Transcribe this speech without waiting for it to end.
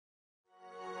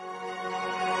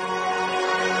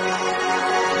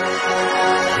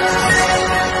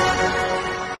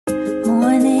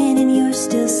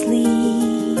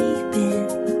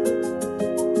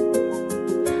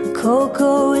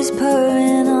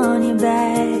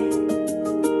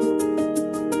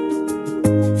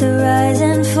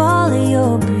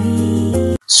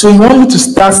So you want me to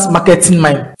start marketing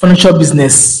my furniture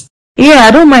business? Yeah, I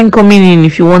don't mind coming in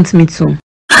if you want me to.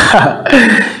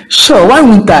 Sure, why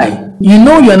won't I? You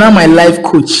know you're now my life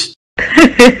coach.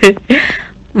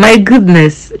 My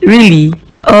goodness, really?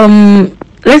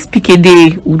 Let's pick a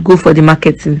day we'll go for the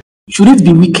marketing. Should it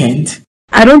be weekend?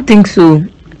 I don't think so.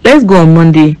 Let's go on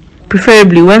Monday,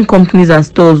 preferably when companies and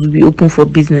stores will be open for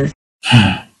business.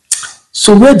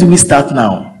 So where do we start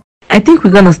now? I think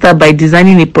we're gonna start by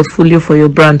designing a portfolio for your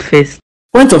brand first.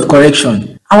 Point of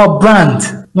correction. Our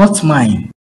brand, not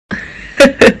mine.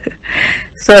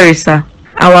 Sorry, sir.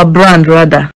 Our brand,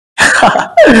 rather.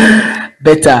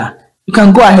 Better. You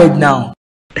can go ahead now.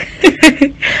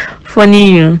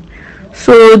 Funny you.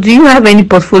 So, do you have any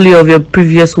portfolio of your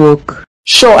previous work?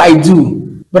 Sure, I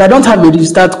do. But I don't have a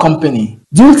registered company.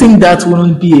 Do you think that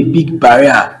wouldn't be a big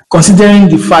barrier, considering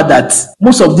the fact that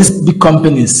most of these big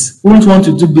companies wouldn't want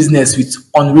to do business with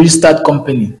unregistered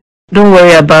company? Don't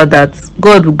worry about that.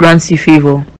 God will grant you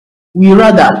favor. We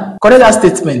rather correct that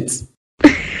statement.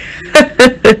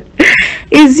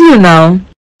 It's you now.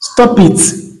 Stop it.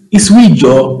 It's we,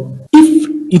 Joe. If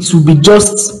it will be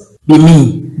just be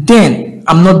me, then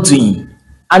I'm not doing.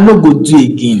 I no go do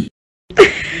again.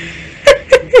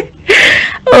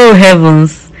 Oh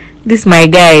heavens. This my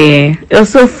guy, you're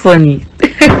so funny.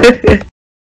 Daddy,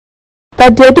 I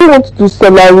don't want to do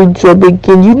salary job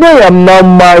again. You know I am now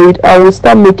married and will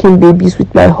start making babies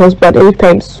with my husband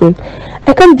anytime soon.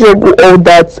 I can't juggle all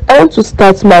that. I want to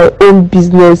start my own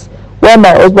business while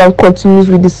my husband continues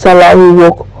with the salary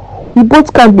work. We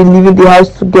both can't be leaving the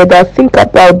house together. Think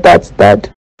about that,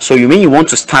 Dad. So you mean you want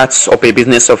to start up a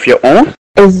business of your own?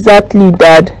 Exactly,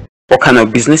 Dad. What kind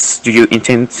of business do you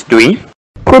intend doing?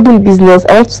 Clothing business.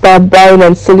 I want to start buying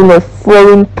and selling of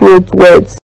foreign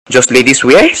clothes. Just ladies'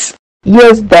 wears?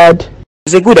 Yes, Dad.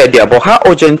 It's a good idea, but how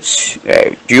urgent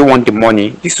do you want the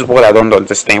money? This is what I don't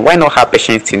understand. Why not have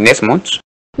patience till next month?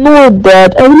 No,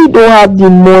 Dad. I really don't have the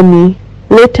money.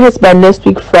 Latest by next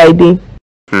week, Friday.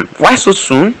 Why so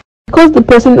soon? Because the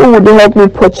person who would help me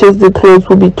purchase the clothes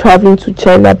will be traveling to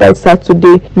China by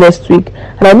Saturday next week,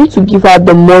 and I need to give her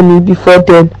the money before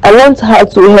then. I want her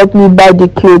to help me buy the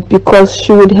clothes because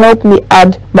she would help me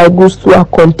add my goods to her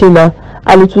container,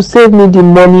 and it will save me the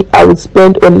money I would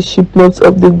spend on the shipments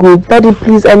of the goods. Daddy,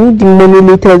 please, I need the money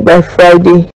latest by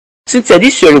Friday. Cynthia,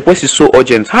 this your request is so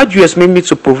urgent. How do you expect me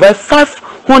to provide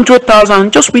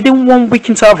 500,000 just within 1 week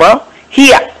interval?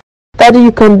 Here! Daddy,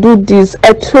 you can do this.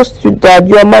 I trust you, Dad.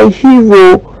 You are my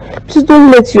hero. Please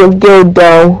don't let your girl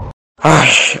down.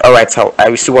 Alright, I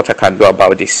will see what I can do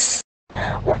about this.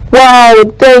 Wow,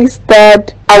 thanks,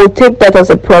 Dad. I will take that as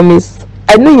a promise.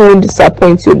 I know you won't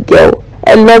disappoint your girl.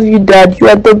 I love you, Dad. You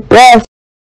are the best.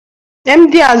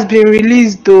 MD has been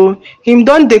released though. Him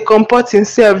don't decomport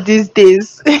himself these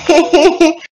days.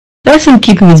 Let him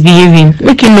keep misbehaving.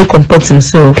 Make him no comport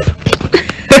himself.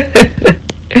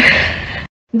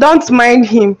 Don't mind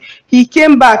him. He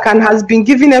came back and has been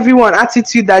giving everyone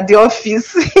attitude at the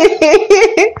office.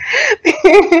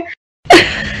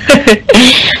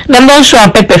 Them don't show a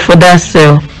pepper for that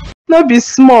cell. No be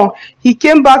small. He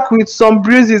came back with some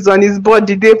bruises on his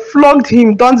body. They flogged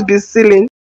him. Don't be silly.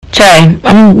 Chai,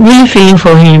 I'm really feeling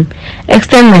for him.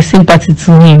 Extend my sympathy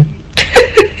to him.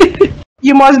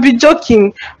 You must be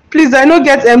joking. Please, I no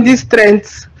get MD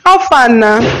strength. How far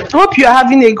now? Hope you are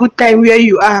having a good time where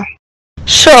you are.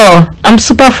 Sure, I'm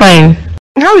super fine.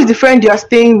 How is the friend you are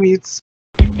staying with?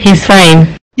 He's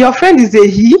fine. Your friend is a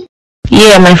he?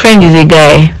 Yeah, my friend is a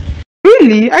guy.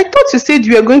 Really? I thought you said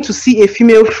you were going to see a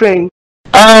female friend.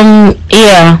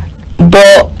 Yeah,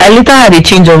 but I later had a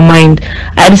change of mind.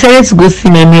 I decided to go see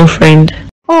my male friend.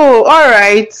 Oh,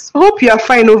 alright. Hope you are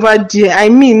fine over there. I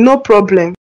mean, no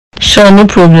problem. Sure, no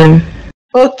problem.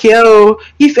 Okay, oh,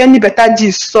 if any better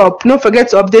gist stop, don't forget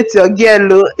to update your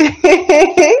girl.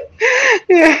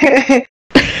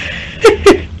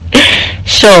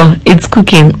 Sure, it's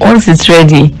cooking. Once it's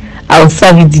ready, I'll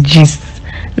serve you the gist.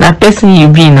 Now, person you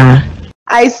be now.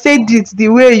 I said it, the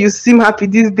way you seem happy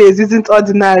these days isn't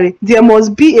ordinary. There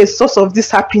must be a source of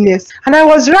this happiness. And I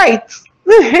was right.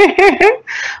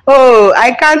 Oh,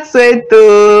 I can't wait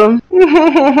to...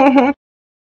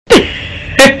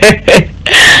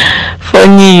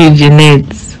 Funny you,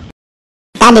 Jeanette.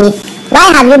 Daddy,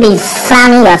 why have you been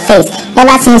frowning your face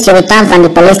ever since you returned from the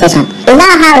police station? Is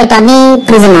that how returning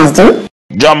prisoners do?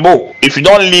 Jumbo, if you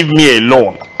don't leave me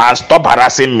alone and stop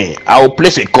harassing me, I will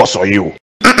place a curse on you.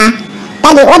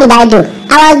 Daddy, what did I do?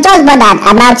 I was just bothered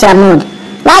about your mood.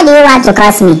 Why do you want to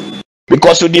curse me?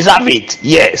 Because you deserve it.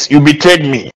 Yes, you betrayed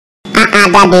me.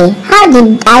 Daddy, how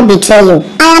did I betray you?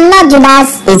 I am not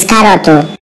Judas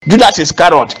Iscariot. Judas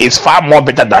Iscariot is far more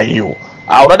better than you.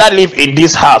 I would rather live in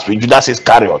this house with Judas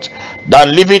Iscariot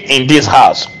than living in this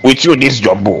house with you, this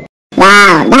Jumbo.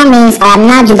 Wow, that means I am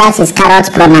now Judas Iscariot's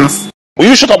promise. Will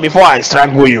you shut up before I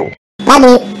strangle you?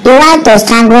 Daddy, you want to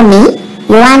strangle me?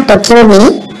 You want to kill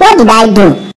me? What did I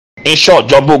do? In short,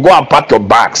 Jumbo, go and pack your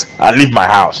bags and leave my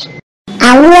house.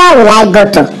 And where will I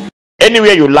go to?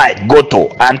 Anywhere you like, go to.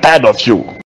 I'm tired of you.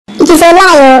 It is a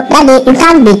lie, Daddy, you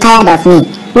can't be tired of me.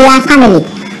 We are family.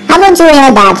 Haven't you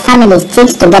heard that family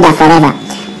sticks together forever?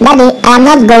 Daddy, I am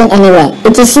not going anywhere.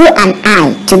 It is you and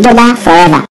I together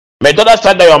forever. May God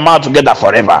strike your mouth together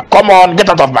forever. Come on, get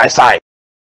out of my sight.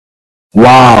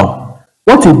 Wow,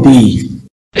 what a day.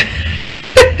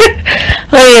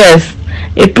 Oh yes,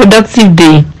 a productive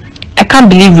day. I can't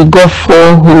believe we got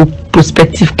 4 whole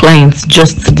prospective clients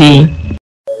just today.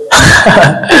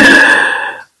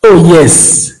 Oh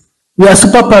yes, we are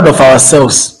super proud of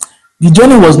ourselves. The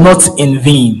journey was not in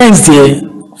vain. Thanks dear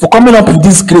for coming up with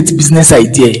this great business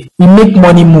idea. We make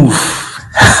money move.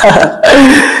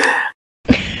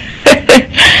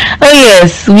 Oh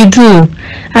yes, we do.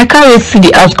 I can't wait to see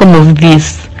the outcome of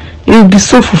this. It will be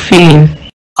so fulfilling.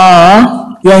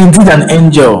 You are indeed an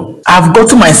angel. I have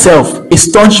gotten myself a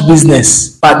staunch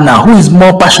business partner who is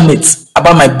more passionate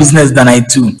about my business than I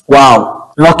do.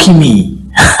 Wow, lucky me.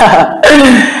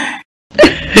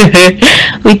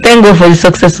 We thank God for the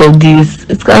success of this.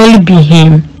 It can only be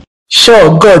him.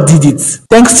 Sure, God did it.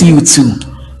 Thanks to you too,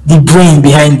 the brain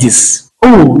behind this.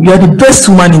 Oh, you are the best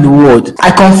woman in the world.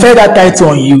 I confer that title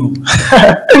on you.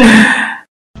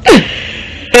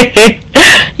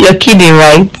 You're kidding,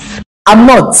 right? I'm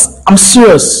not. I'm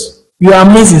serious. You are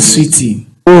amazing, sweetie.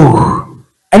 Oh,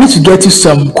 I need to get you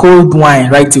some cold wine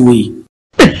right away.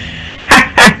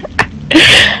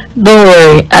 Don't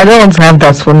worry, I don't want to have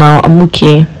that for now. I'm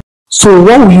okay. So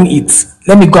what will you eat?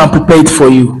 Let me go and prepare it for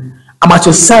you. I'm at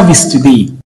your service today.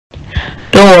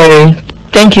 Don't worry.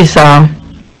 Thank you, sir.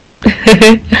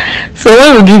 So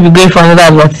when will you be going for another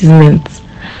advertisement?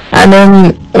 And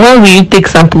then when will you take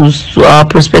samples to our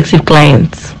prospective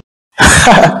clients?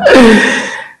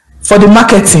 For the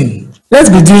marketing, let's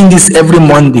be doing this every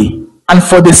Monday. And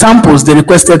for the samples they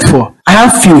requested for, I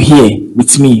have few here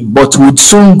with me, but would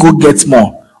soon go get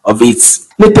more of it.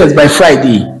 Latest by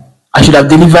Friday, I should have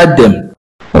delivered them.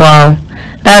 Wow,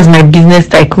 that's my business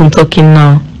tycoon talking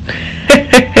now.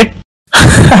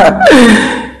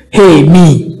 Hey,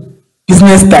 me,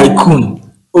 business tycoon.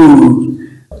 Oh,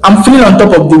 I'm feeling on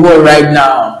top of the world right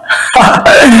now.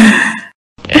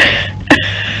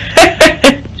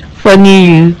 Funny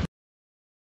you.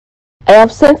 I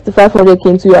have sent the 500k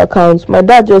into your account. My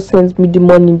dad just sent me the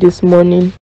money this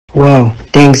morning. Wow,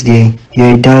 thanks dear.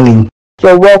 You're a darling.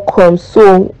 You're welcome.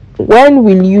 So, when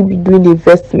will you be doing the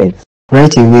investment?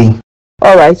 Right away.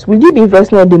 Alright, will you be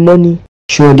investing all the money?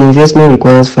 Sure, the investment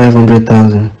requires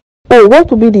 500,000. Oh, what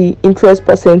will be the interest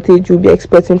percentage you'll be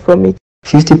expecting from it?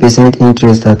 50%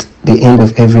 interest at the end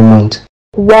of every month.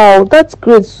 Wow, that's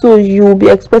great. So you'll be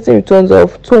expecting returns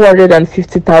of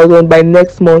 250,000 by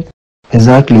next month.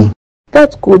 Exactly.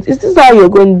 That's good. Is this how you're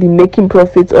going to be making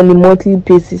profits on a monthly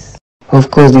basis? Of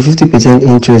course, the 50%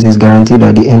 interest is guaranteed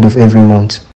at the end of every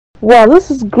month. Wow, this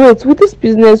is great. With this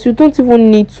business, you don't even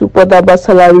need to bother about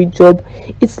salary job.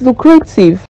 It's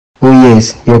lucrative. Oh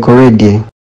yes, you're correct dear.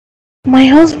 My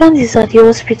husband is at the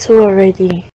hospital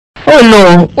already. Oh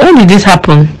no, when did this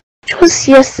happen? Just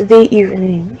yesterday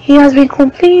evening. He has been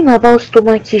complaining about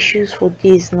stomach issues for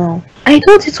days now. I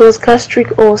thought it was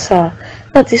gastric ulcer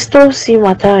that disturbs him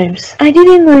at times. I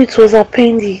didn't know it was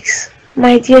appendix.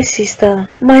 My dear sister,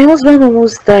 my husband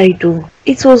almost died though.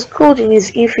 It was God in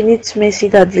his infinite mercy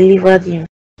that delivered him.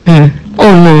 Oh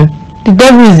no, the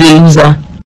devil is a loser.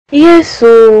 Yes,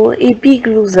 so a big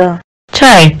loser.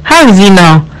 Chai, how is he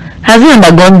now? Has he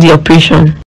undergone the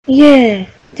operation? Yeah,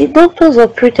 the doctors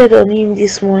operated on him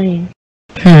this morning.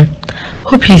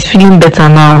 Hope he's feeling better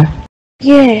now.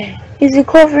 Yeah, he's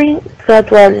recovering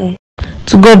gradually.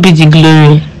 To God be the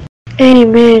glory.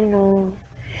 Amen. Oh.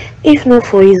 If not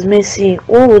for his mercy,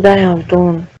 what would I have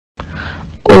done?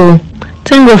 Oh,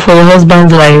 thank God for your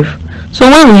husband's life. So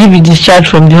when will he be discharged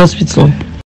from the hospital?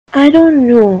 I don't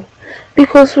know,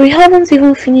 because we haven't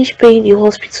even finished paying the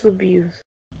hospital bills.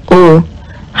 Oh,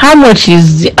 how much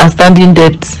is the outstanding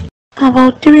debt?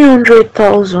 About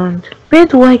 300,000. Where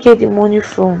do I get the money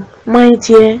from? My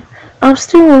dear, I'm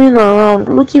still running around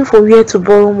looking for where to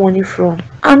borrow money from.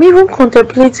 I'm even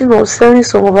contemplating on selling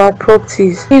some of our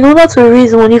properties in order to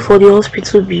raise money for the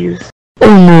hospital bills.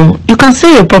 Oh no, you can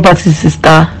sell your property,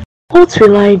 sister. What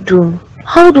will I do?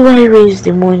 How do I raise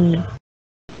the money?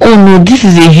 Oh no, this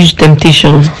is a huge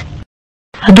temptation.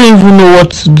 I don't even know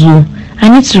what to do. I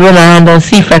need to run around and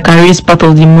see if I can raise part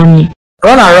of the money.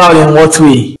 Run around in what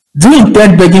way? Do you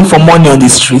intend begging for money on the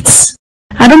streets?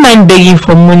 I don't mind begging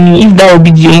for money if that will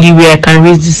be the only way I can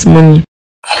raise this money.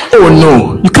 Oh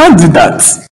no, you can't do that.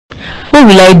 What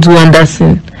will I do,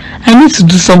 Anderson? I need to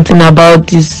do something about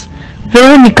this.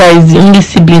 Veronica is the only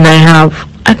sibling I have.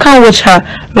 I can't watch her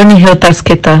running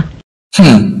helter-skelter.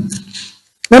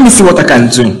 Let me see what I can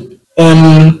do.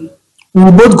 We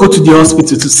will both go to the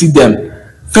hospital to see them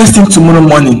first thing tomorrow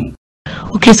morning.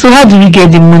 Okay, so how do we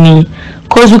get the money?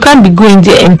 Because we can't be going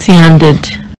there empty-handed.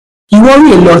 You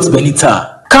worry a lot,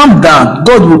 Benita. Calm down.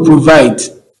 God will provide.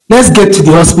 Let's get to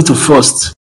the hospital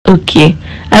first. Okay,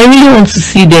 I really want to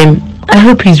see them. I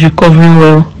hope he's recovering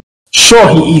well. Sure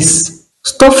he is.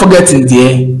 Stop forgetting,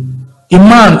 dear. The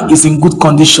man is in good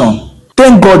condition.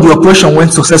 Thank God the operation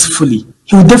went successfully.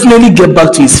 He will definitely get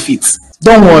back to his feet.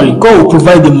 Don't worry, God will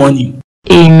provide the money.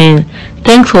 Amen.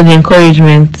 Thanks for the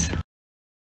encouragement.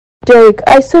 Derek,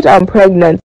 I said I'm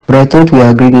pregnant. But I thought we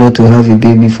agreed not to have a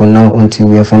baby for now until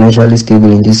we are financially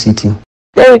stable in this city.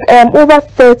 Derek, I am over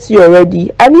 30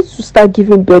 already. I need to start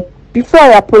giving birth before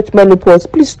I approach menopause.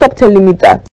 Please stop telling me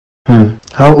that.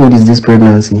 How old is this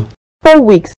pregnancy? 4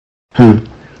 weeks.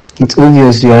 It's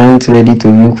obvious you aren't ready to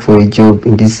look for a job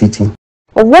in this city.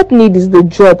 Of what need is the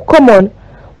job? Come on.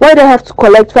 Why do I have to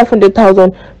collect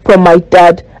 500,000 from my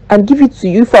dad and give it to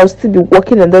you if I'll still be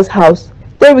working in this house?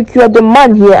 Derek, you are the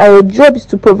man here and your job is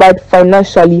to provide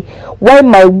financially. Why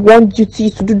my one duty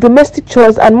is to do domestic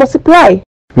chores and multiply?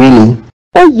 Really?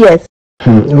 Oh yes.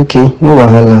 Okay, no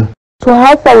wahala. So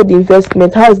how far with the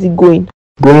investment? How is it going?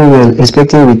 Going well,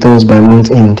 expecting returns by month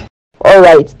end.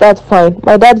 Alright, that's fine.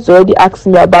 My dad is already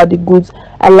asking me about the goods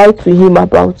I lied to him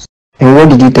about. And what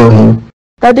did you tell him?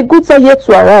 That the goods are yet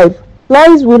to arrive.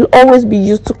 Lies will always be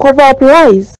used to cover up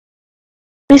lies.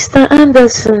 Mr.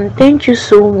 Anderson, thank you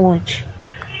so much.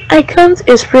 I can't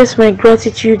express my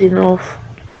gratitude enough.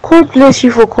 God bless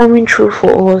you for coming through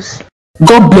for us.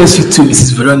 God bless you too,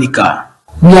 Mrs. Veronica.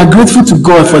 We are grateful to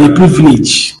God for the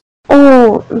privilege.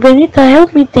 Oh, Benita,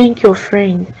 help me thank your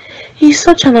friend. He's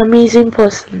such an amazing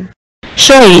person.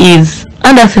 Sure he is.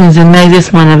 Anderson is the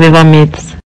nicest man I've ever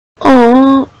met.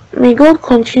 Oh, may God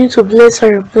continue to bless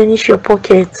and replenish your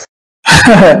pockets.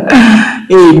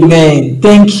 Amen.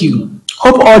 Thank you.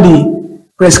 Hope all the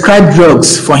prescribed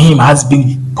drugs for him has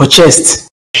been purchased.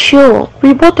 Sure,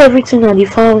 we bought everything at the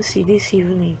pharmacy this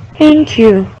evening. Thank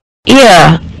you.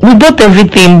 Yeah, we bought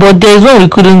everything, but there's one we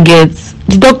couldn't get.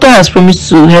 The doctor has promised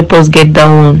to help us get that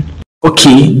one.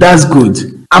 Okay, that's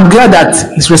good. I'm glad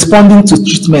that he's responding to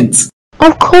treatment.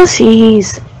 Of course he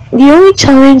is. The only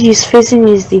challenge he's facing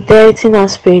is the dieting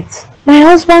aspect. My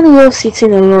husband loves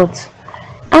eating a lot.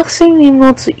 Asking him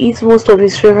not to eat most of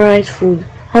his favorite food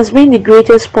has been the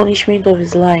greatest punishment of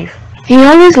his life. He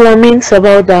always laments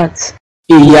about that.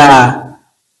 Yeah,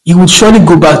 he would surely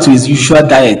go back to his usual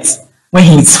diet when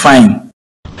he is fine.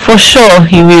 For sure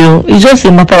he will. It's just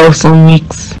a matter of some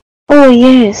weeks. Oh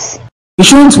yes. You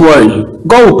shouldn't worry.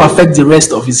 God will perfect the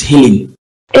rest of his healing.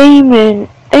 Amen.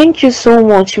 Thank you so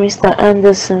much, Mr.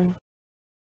 Anderson.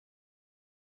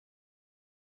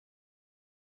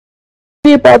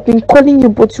 Babe, I've been calling you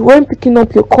but you weren't picking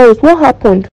up your calls. What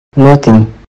happened?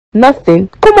 Nothing. Nothing?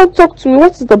 Come on, talk to me.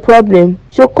 What is the problem?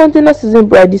 Your containers isn't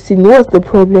bright this evening. What's the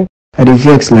problem? I dey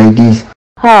vex like this.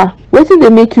 Wait till they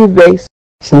make you vex.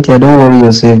 Cynthia, don't worry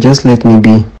yourself, just let me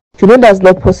be. You know that's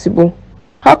not possible.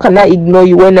 How can I ignore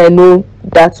you when I know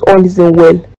that all isn't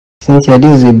well? Cynthia,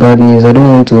 this is a bad news. I don't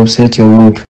want to upset your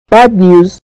mood. Bad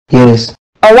news? Yes.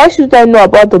 And why should I know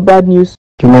about the bad news?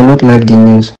 You might not like the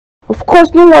news. Of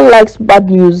course, no one likes bad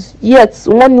news. Yet,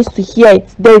 one needs to hear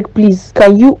it. Derek, please,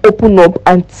 can you open up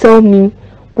and tell me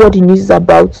what the news is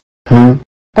about? I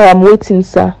am waiting,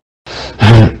 sir.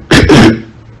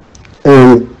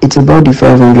 It's about the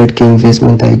 500k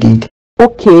investment I did.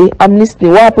 Okay, I'm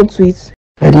listening. What happened to it?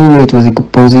 I didn't know it was a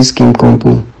Ponzi scheme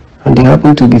company, and they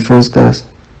happen to be first class.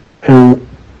 The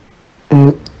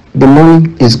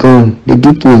money is gone. They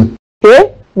duped me.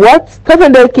 Hey, what?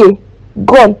 500k?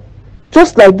 Gone?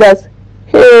 Just like that?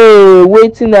 Hey,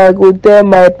 waiting I go tell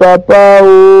my papa.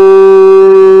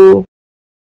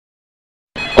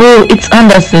 Oh, it's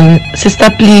Anderson. Sister,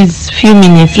 please, few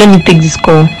minutes. Let me take this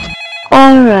call.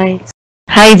 Alright.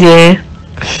 Hi there.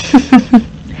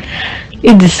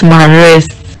 If this man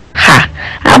rests.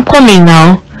 I'm coming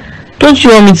now. Don't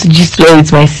you want me to gist well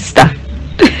with my sister?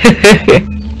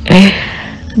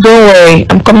 Don't worry,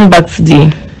 I'm coming back today.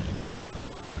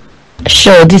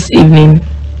 Sure, this evening.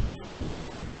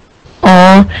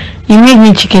 Oh, you made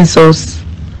me chicken sauce.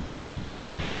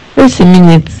 Wait a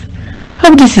minute.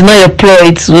 Hope this is not your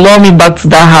ploy to lure me back to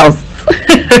that house.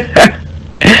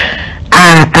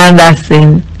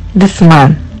 Anderson, this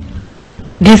man.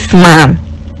 This man.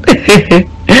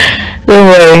 Don't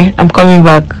worry, I'm coming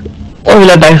back. What will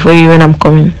I buy for you when I'm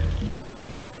coming?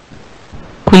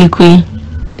 Kuli.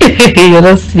 You're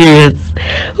not serious.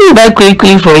 Who will buy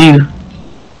kuli for you?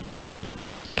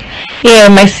 Yeah,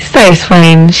 my sister is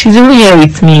fine. She's even here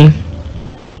with me.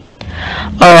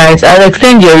 Alright, I'll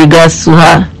extend your regards to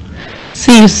her.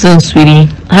 See you soon, sweetie.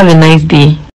 Have a nice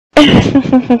day.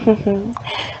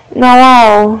 Now,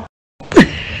 wow.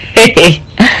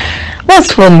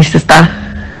 What's funny, sister?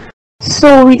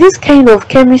 So, with this kind of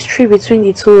chemistry between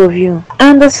the two of you,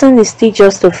 Anderson is still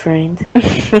just a friend.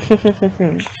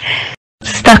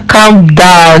 Sister, calm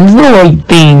down. It's not what you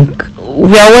think.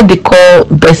 We are what they call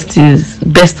besties,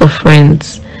 best of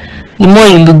friends. The more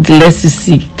you look, the less you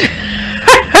see.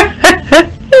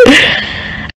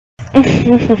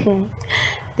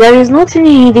 There is nothing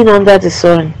hidden under the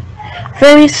sun.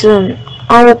 Very soon,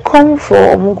 I will come for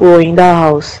Omugo in that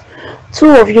house. Two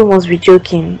of you must be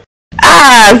joking.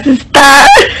 Ah, sister!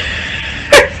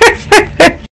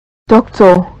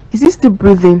 Doctor, is he still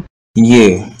breathing?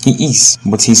 Yeah, he is,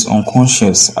 but he's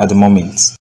unconscious at the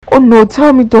moment. Oh no,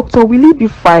 tell me, doctor, will he be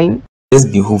fine? Let's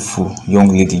be hopeful, young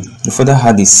lady. Your father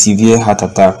had a severe heart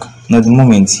attack, and at the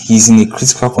moment, he's in a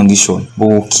critical condition, but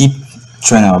we'll keep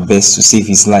trying our best to save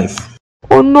his life.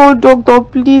 Oh no, doctor,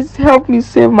 please help me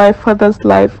save my father's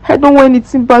life. I don't want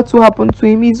anything bad to happen to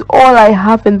him. He's all I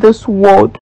have in this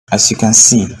world. As you can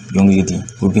see, young lady,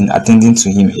 we've been attending to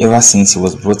him ever since he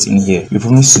was brought in here. We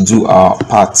promise to do our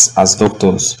parts as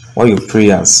doctors, while your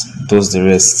prayers does the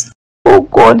rest. Oh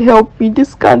God, help me.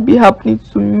 This can't be happening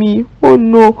to me. Oh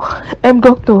no.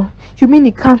 Doctor, you mean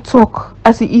he can't talk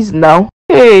as he is now?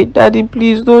 Hey, Daddy,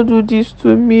 please don't do this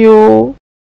to me, oh.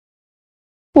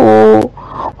 Oh,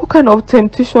 what kind of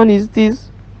temptation is this?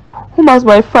 Whom has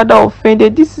my father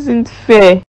offended? This isn't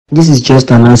fair. This is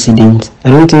just an accident.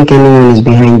 I don't think anyone is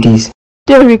behind this.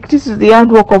 Derek, this is the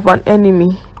handwork of an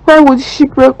enemy. Why would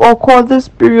shipwreck occur this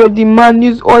period? The man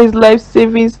used all his life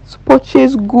savings to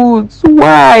purchase goods.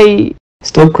 Why?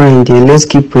 Stop crying, dear. Let's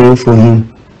keep praying for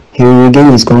him. He will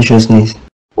regain his consciousness.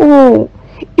 Oh,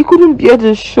 he couldn't bear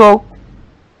the shock.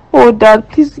 Oh, Dad,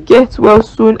 please get well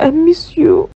soon. I miss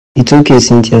you. It's okay,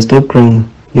 Cynthia. Stop crying.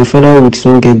 Your father will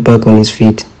soon get back on his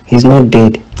feet. He's not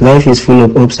dead. Life is full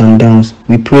of ups and downs.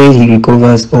 We pray he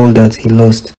recovers all that he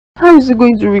lost. How is he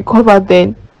going to recover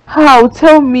then? How?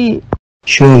 Tell me.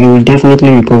 Sure, he will definitely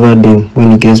recover them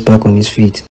when he gets back on his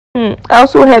feet. I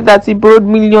also heard that he borrowed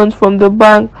millions from the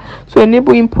bank to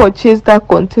enable him purchase that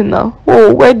container.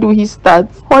 Oh, where do he start?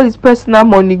 All his personal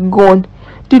money gone.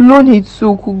 The loan he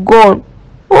took gone.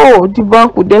 Oh, the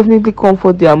bank would definitely come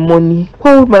for their money.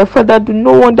 What would my father do?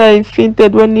 No wonder he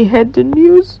fainted when he heard the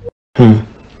news.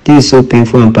 This is so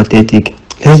painful and pathetic.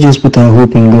 Let's just put our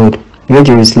hope in God. Where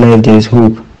there is life, there is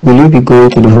hope. Will you be going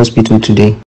to the hospital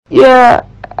today? Yeah,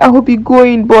 I will be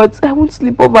going, but I won't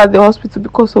sleep over at the hospital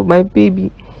because of my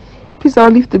baby. Please,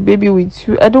 I'll leave the baby with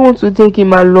you. I don't want to take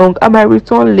him along. I might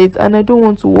return late and I don't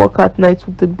want to work at night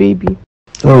with the baby.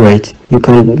 Alright, you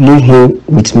can leave him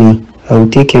with me. I will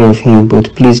take care of him,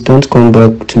 but please don't come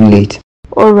back too late.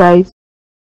 Alright.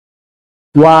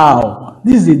 Wow,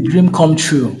 this is a dream come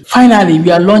true. Finally, we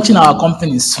are launching our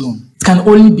company soon. It can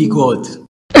only be God.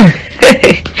 Oh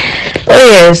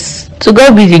yes, to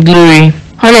God be the glory.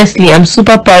 Honestly, I'm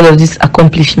super proud of this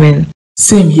accomplishment.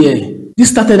 Same here. This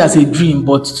started as a dream,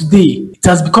 but today it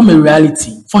has become a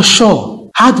reality. For sure,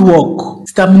 hard work,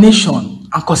 determination,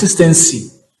 and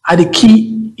consistency are the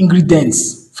key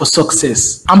ingredients for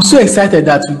success. I'm so excited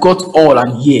that we got all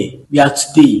and here we are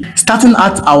today, starting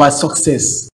at our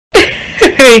success.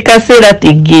 You can say that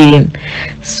again.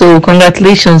 So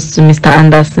congratulations to Mr.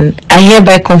 Anderson. I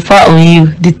hereby confer on you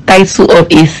the title of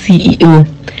a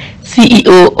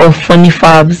CEO of Funny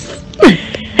Fabs.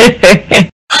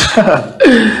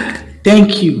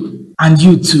 Thank you, and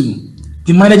you too,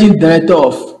 the managing director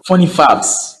of Funny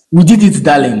Fabs. We did it,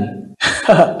 darling.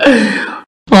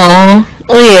 Oh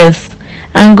yes,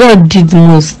 and God did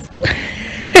most.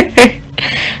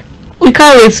 We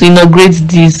can't wait to inaugurate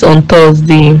this on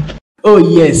Thursday. Oh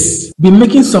yes, been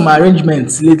making some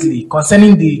arrangements lately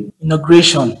concerning the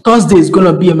inauguration. Thursday is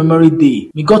gonna be a memory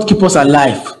day. May God keep us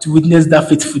alive to witness that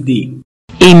faithful day.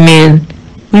 Amen.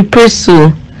 We pray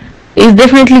so. It's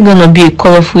definitely gonna be a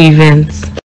colorful event.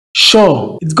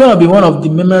 Sure, it's gonna be one of the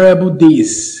memorable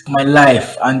days of my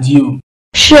life and you.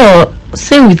 Sure,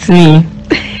 same with me.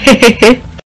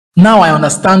 Now I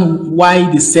understand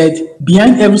why they said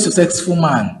behind every successful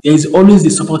man there is always a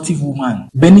supportive woman.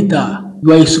 Benita,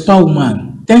 you are a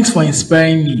superwoman. Thanks for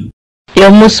inspiring me.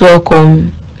 You're most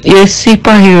welcome. You're a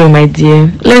superhero, my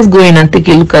dear. Let's go in and take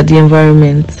a look at the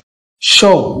environment.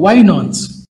 Sure, why not?